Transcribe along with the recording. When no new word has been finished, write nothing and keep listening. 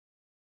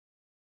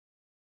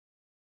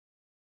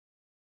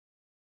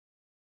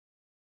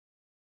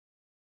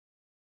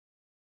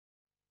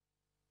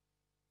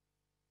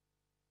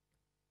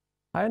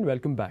Hi and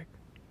welcome back.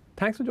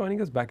 Thanks for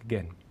joining us back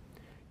again.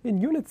 In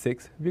Unit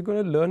 6, we're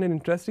going to learn an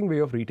interesting way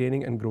of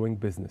retaining and growing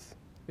business.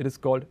 It is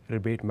called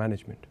rebate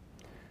management.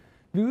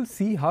 We will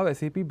see how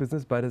SAP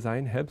Business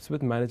ByDesign helps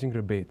with managing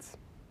rebates.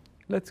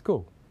 Let's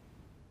go.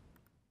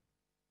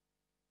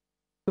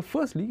 So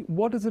firstly,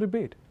 what is a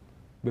rebate?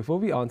 Before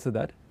we answer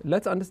that,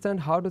 let's understand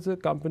how does a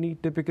company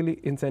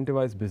typically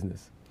incentivize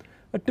business.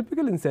 A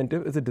typical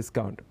incentive is a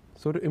discount.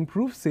 So to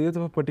improve sales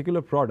of a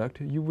particular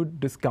product, you would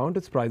discount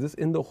its prices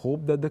in the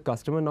hope that the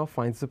customer now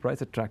finds the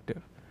price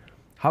attractive.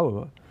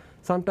 However,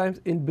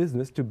 sometimes in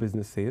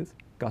business-to-business sales,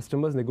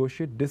 customers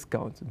negotiate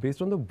discounts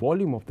based on the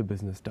volume of the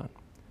business done.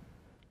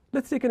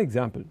 Let's take an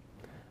example.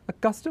 A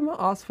customer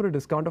asks for a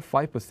discount of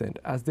 5%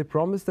 as they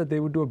promised that they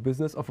would do a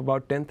business of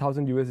about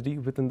 10,000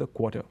 USD within the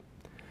quarter.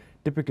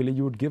 Typically,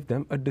 you would give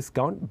them a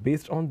discount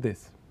based on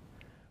this.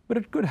 But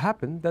it could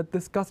happen that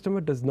this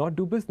customer does not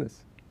do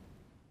business.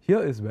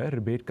 Here is where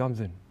rebate comes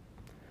in.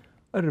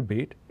 A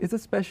rebate is a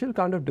special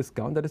kind of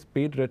discount that is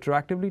paid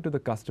retroactively to the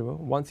customer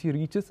once he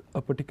reaches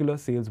a particular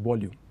sales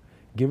volume,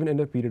 given in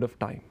a period of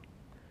time.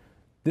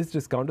 This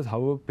discount is,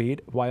 however,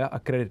 paid via a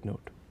credit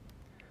note.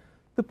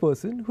 The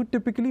person who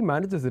typically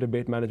manages the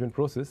rebate management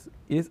process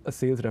is a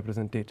sales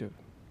representative.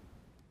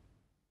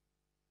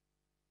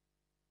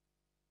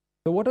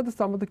 So what are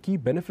some of the key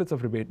benefits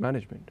of rebate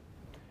management?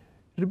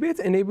 Rebates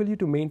enable you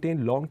to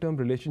maintain long-term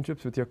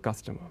relationships with your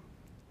customer.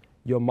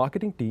 Your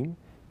marketing team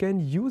can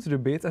use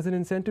rebates as an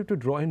incentive to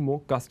draw in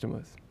more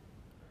customers.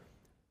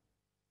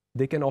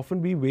 They can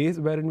often be ways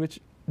in which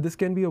this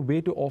can be a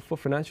way to offer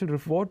financial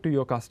reward to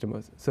your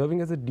customers,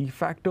 serving as a de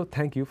facto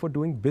thank you for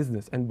doing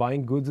business and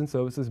buying goods and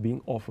services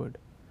being offered.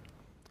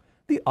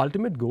 The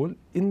ultimate goal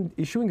in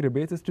issuing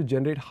rebates is to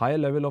generate higher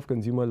level of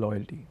consumer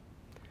loyalty.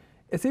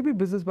 SAP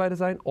Business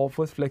ByDesign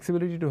offers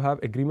flexibility to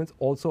have agreements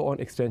also on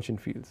extension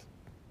fields.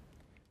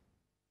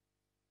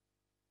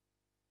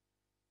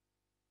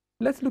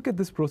 Let's look at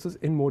this process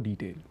in more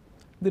detail.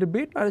 The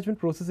rebate management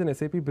process in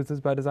SAP Business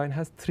ByDesign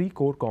has three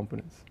core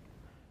components.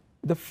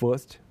 The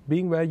first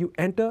being where you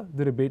enter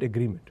the rebate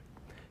agreement.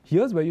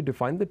 Here's where you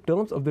define the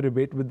terms of the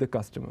rebate with the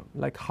customer,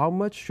 like how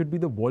much should be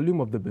the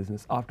volume of the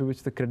business after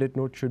which the credit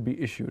note should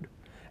be issued,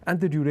 and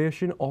the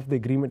duration of the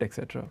agreement,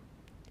 etc.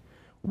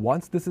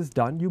 Once this is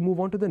done, you move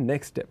on to the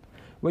next step,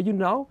 where you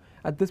now,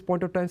 at this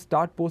point of time,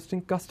 start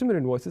posting customer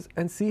invoices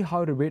and see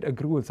how rebate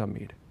accruals are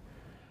made.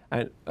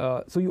 And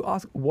so you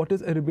ask, what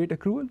is a rebate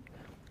accrual?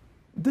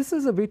 This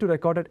is a way to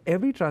record at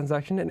every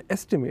transaction an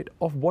estimate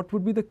of what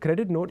would be the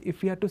credit note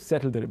if we had to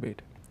settle the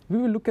rebate. We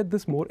will look at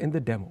this more in the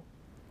demo.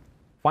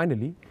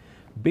 Finally,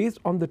 based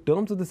on the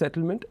terms of the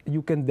settlement,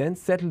 you can then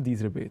settle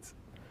these rebates.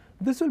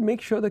 This will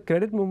make sure the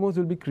credit memos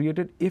will be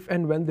created if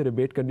and when the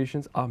rebate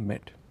conditions are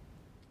met.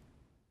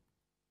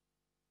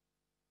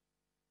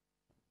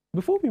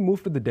 Before we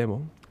move to the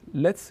demo,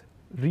 let's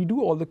redo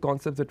all the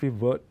concepts that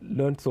we've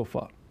learned so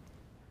far.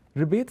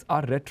 Rebates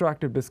are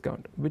retroactive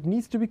discount, which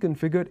needs to be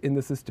configured in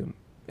the system.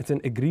 It's an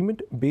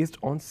agreement based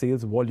on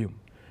sales volume.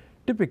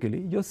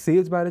 Typically, your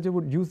sales manager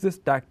would use this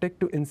tactic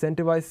to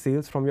incentivize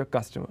sales from your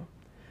customer.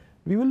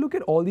 We will look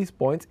at all these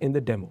points in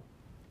the demo.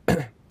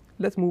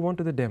 Let's move on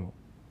to the demo.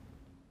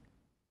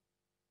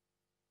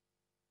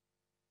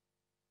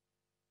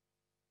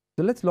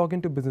 So let's log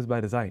into Business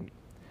ByDesign.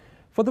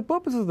 For the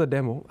purposes of the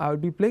demo, I will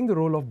be playing the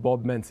role of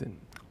Bob Menson.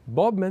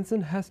 Bob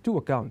Menson has two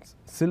accounts,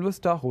 Silver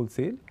Star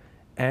Wholesale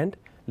and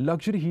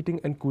Luxury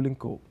Heating and Cooling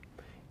Co.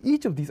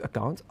 Each of these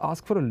accounts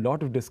ask for a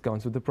lot of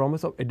discounts with the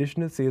promise of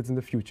additional sales in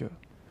the future.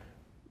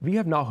 We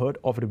have now heard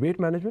of rebate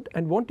management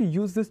and want to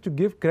use this to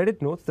give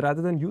credit notes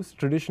rather than use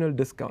traditional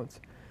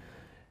discounts.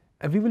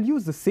 And we will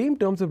use the same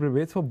terms of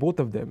rebates for both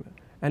of them.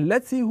 And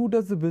let's see who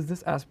does the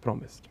business as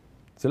promised.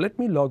 So let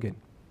me log in.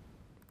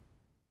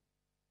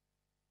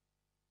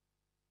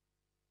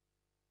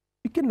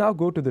 We can now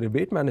go to the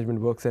Rebate Management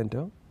Work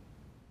Center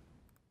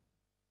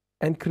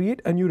and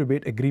create a new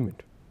rebate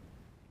agreement.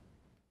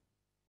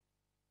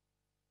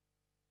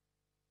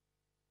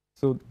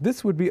 So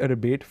this would be a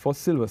rebate for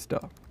Silver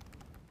Star.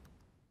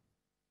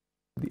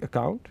 The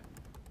account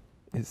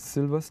is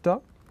Silver Star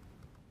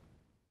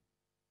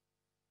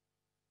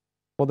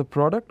for the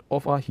product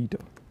of our heater.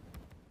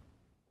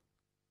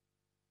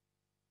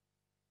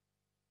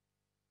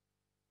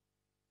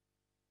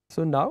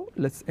 So now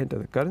let's enter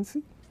the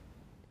currency.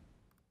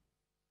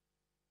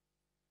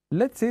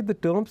 Let's say the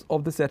terms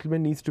of the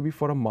settlement needs to be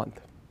for a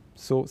month.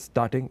 So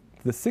starting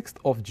the 6th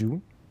of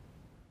June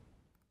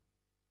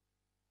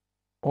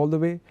all the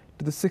way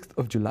to the 6th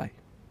of July.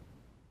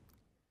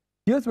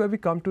 Here's where we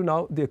come to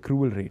now the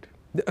accrual rate.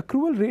 The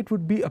accrual rate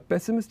would be a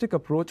pessimistic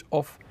approach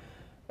of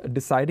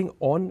deciding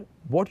on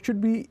what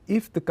should be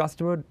if the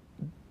customer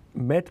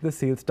met the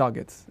sales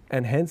targets,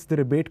 and hence the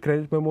rebate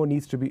credit memo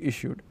needs to be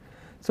issued.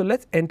 So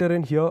let's enter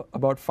in here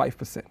about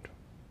 5%.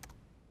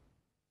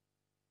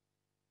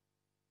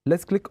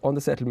 Let's click on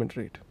the settlement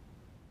rate.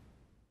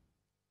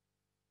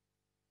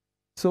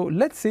 So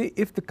let's say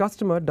if the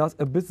customer does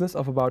a business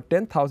of about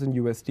 10,000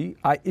 USD,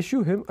 I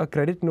issue him a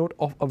credit note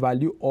of a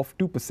value of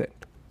 2%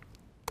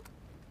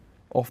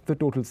 of the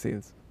total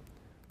sales.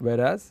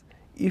 Whereas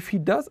if he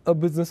does a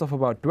business of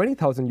about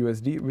 20,000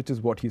 USD, which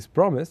is what he's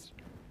promised,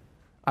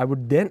 I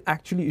would then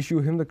actually issue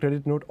him the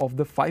credit note of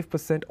the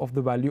 5% of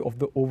the value of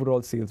the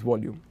overall sales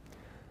volume.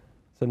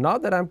 So now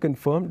that I'm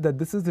confirmed that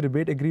this is the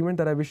rebate agreement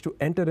that I wish to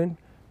enter in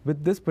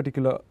with this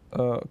particular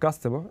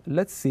customer,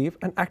 let's save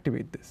and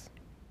activate this.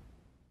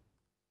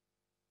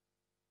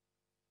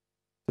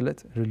 So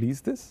let's release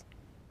this.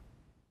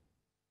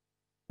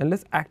 And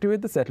let's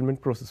activate the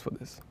settlement process for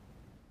this.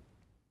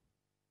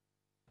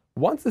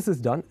 Once this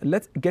is done,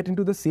 let's get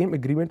into the same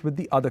agreement with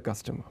the other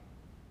customer.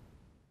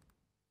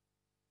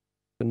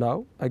 So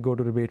now I go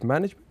to rebate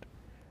management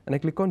and I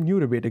click on new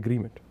rebate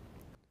agreement.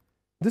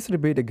 This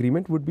rebate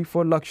agreement would be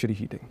for luxury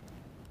heating.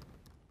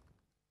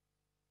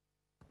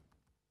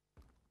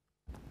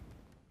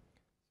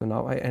 So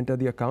now I enter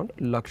the account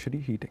luxury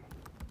heating.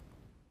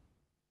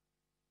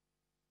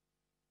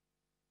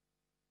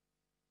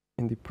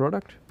 In the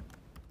product,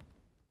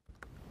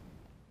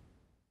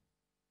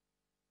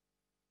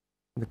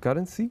 the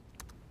currency,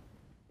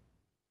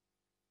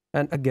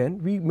 and again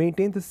we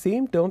maintain the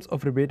same terms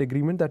of rebate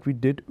agreement that we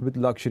did with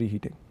luxury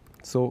heating.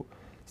 So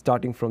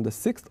starting from the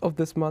 6th of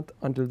this month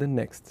until the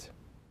next,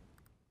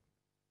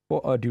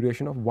 for a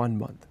duration of 1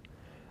 month.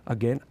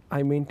 Again,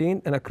 I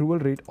maintain an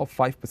accrual rate of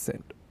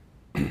 5%.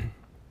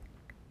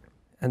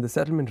 And the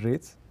settlement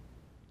rates,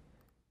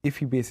 if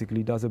he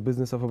basically does a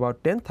business of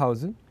about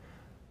 10,000,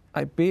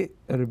 I pay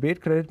a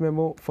rebate credit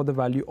memo for the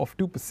value of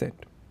 2%.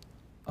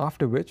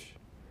 After which,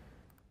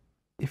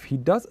 if he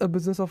does a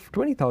business of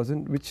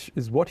 20,000, which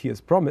is what he has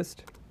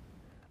promised,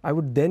 I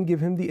would then give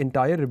him the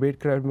entire rebate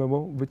credit memo,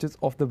 which is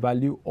of the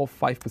value of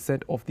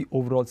 5% of the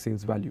overall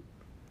sales value.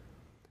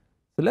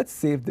 So let's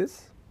save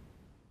this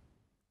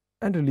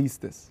and release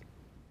this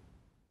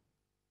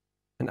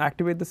and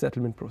activate the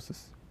settlement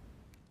process.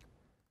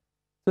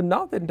 So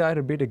now the entire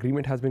rebate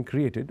agreement has been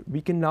created,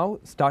 we can now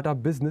start our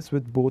business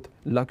with both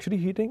luxury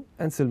heating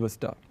and Silver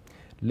Star.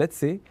 Let's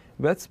say,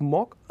 let's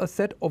mock a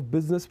set of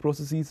business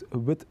processes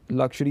with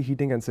luxury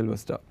heating and Silver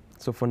Star.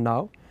 So for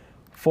now,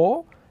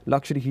 for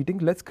luxury heating,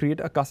 let's create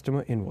a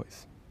customer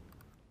invoice.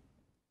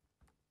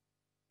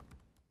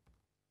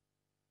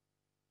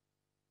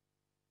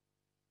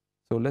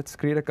 So let's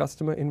create a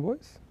customer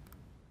invoice.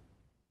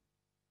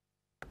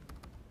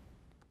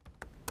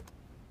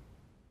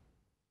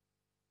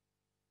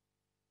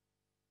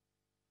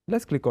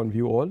 Let's click on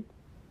View All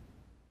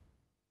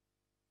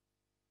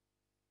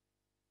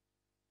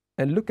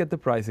and look at the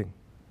pricing.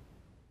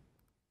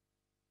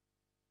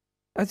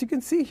 As you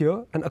can see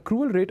here, an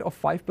accrual rate of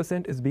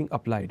 5% is being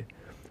applied,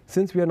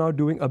 since we are now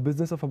doing a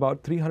business of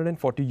about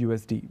 340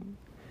 USD.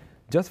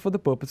 Just for the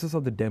purposes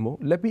of the demo,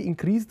 let me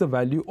increase the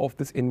value of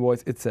this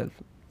invoice itself.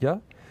 Yeah.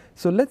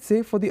 So let's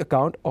say for the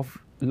account of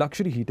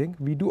luxury heating,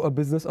 we do a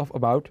business of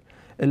about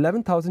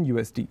 11,000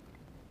 USD.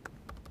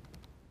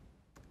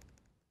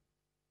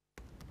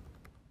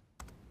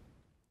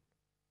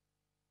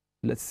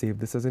 Let's save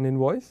this as an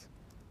invoice.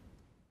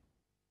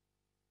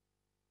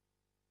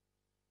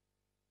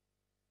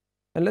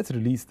 And let's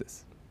release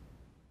this.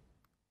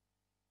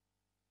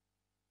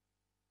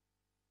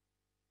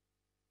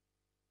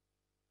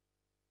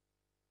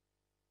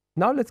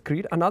 Now let's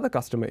create another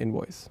customer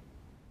invoice.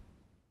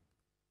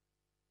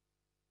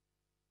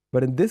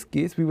 But in this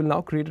case, we will now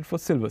create it for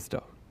Silver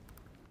Star.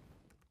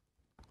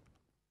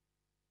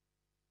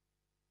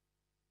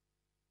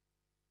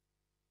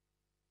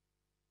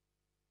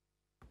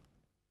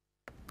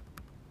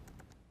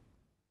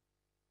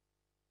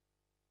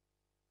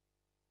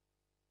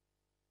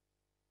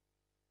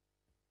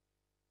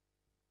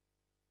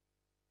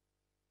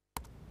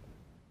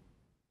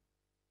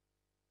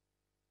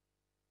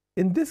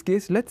 In this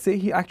case, let's say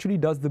he actually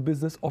does the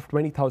business of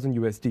 20,000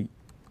 USD.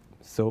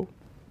 So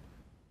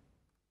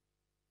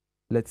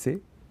let's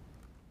say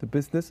the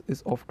business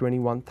is of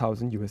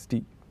 21,000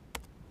 USD.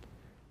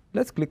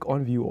 Let's click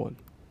on View All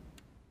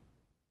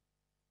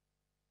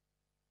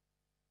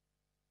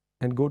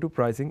and go to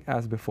pricing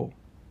as before.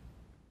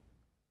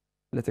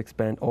 Let's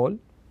expand all.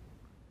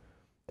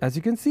 As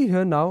you can see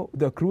here now,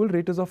 the accrual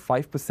rate is of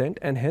 5%,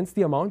 and hence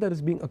the amount that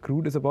is being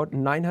accrued is about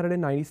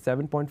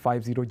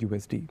 997.50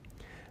 USD.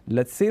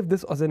 Let's save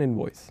this as an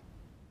invoice.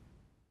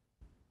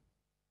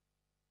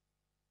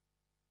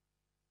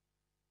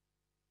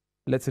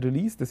 Let's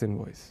release this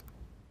invoice.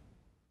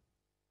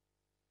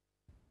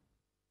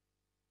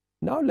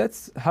 Now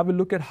let's have a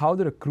look at how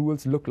the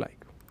accruals look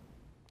like.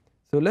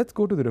 So let's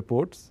go to the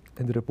reports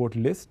and the report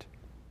list.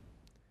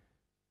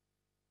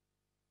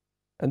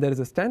 And there is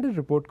a standard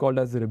report called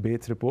as the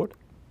rebates report.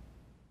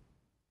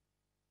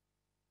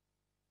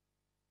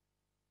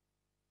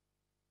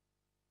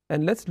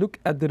 And let's look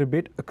at the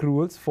rebate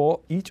accruals for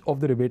each of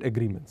the rebate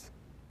agreements.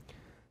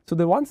 So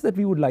the ones that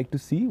we would like to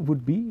see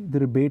would be the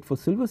rebate for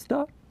Silver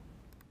Star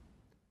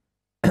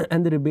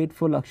and the rebate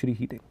for luxury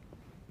heating.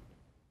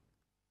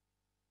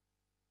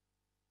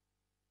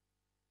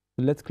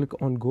 Let's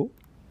click on Go.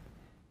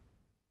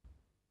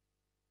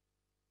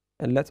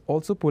 And let's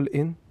also pull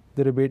in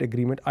the rebate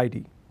agreement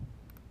ID.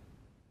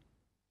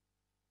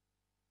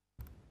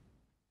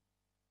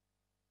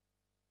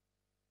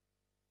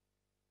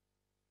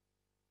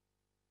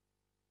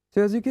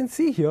 So as you can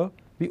see here,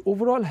 we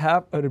overall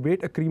have a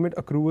rebate agreement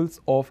accruals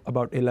of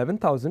about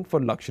 11,000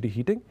 for luxury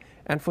heating,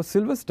 and for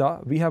Silver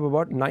Star we have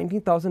about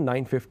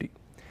 19,950.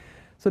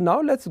 So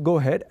now let's go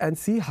ahead and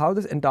see how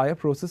this entire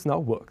process now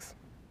works.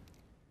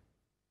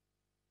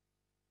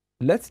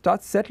 Let's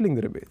start settling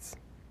the rebates.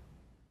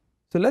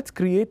 So let's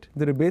create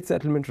the rebate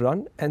settlement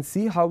run and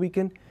see how we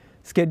can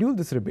schedule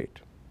this rebate.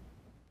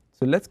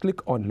 So let's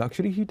click on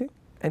luxury heating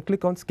and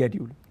click on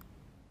schedule.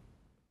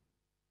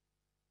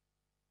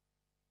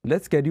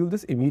 Let's schedule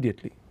this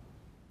immediately.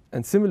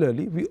 And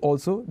similarly, we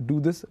also do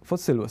this for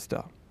Silver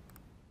Star.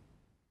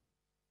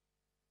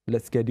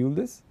 Let's schedule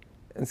this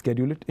and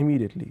schedule it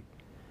immediately.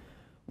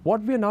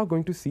 What we are now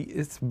going to see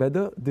is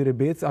whether the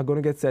rebates are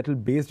going to get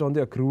settled based on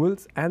the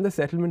accruals and the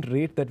settlement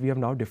rate that we have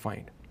now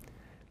defined.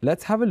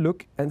 Let's have a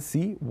look and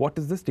see what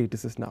is the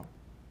status is now.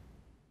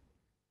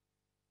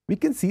 We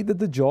can see that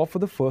the job for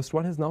the first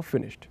one has now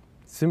finished.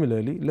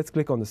 Similarly, let's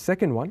click on the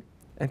second one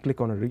and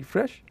click on a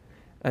refresh,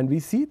 and we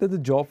see that the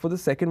job for the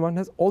second one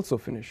has also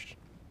finished.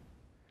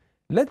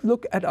 Let's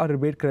look at our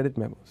rebate credit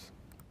memos.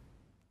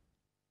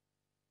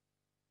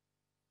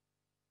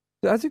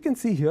 So as you can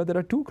see here, there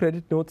are two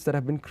credit notes that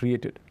have been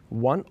created.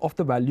 One of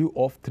the value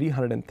of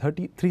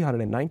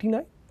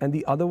 399 and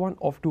the other one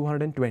of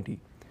 220.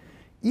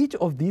 Each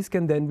of these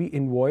can then be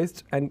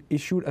invoiced and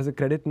issued as a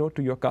credit note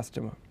to your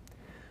customer.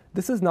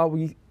 This is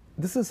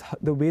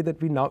the way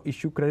that we now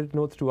issue credit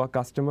notes to our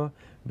customer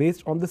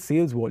based on the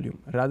sales volume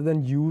rather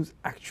than use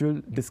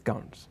actual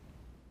discounts.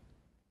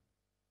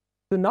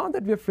 So now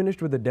that we have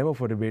finished with the demo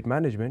for rebate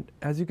management,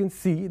 as you can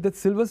see that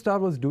Silver Star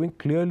was doing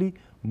clearly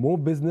more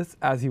business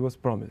as he was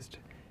promised,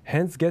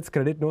 hence gets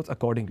credit notes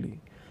accordingly.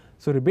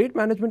 So rebate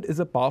management is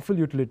a powerful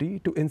utility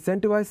to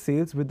incentivize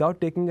sales without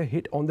taking a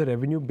hit on the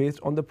revenue based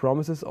on the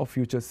promises of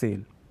future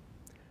sale.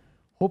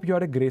 Hope you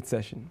had a great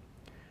session.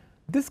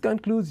 This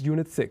concludes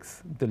Unit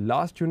 6, the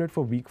last unit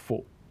for Week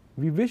 4.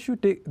 We wish you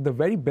take the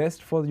very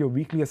best for your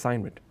weekly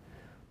assignment.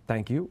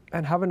 Thank you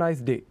and have a nice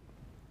day.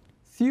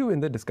 See you in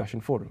the discussion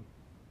forum.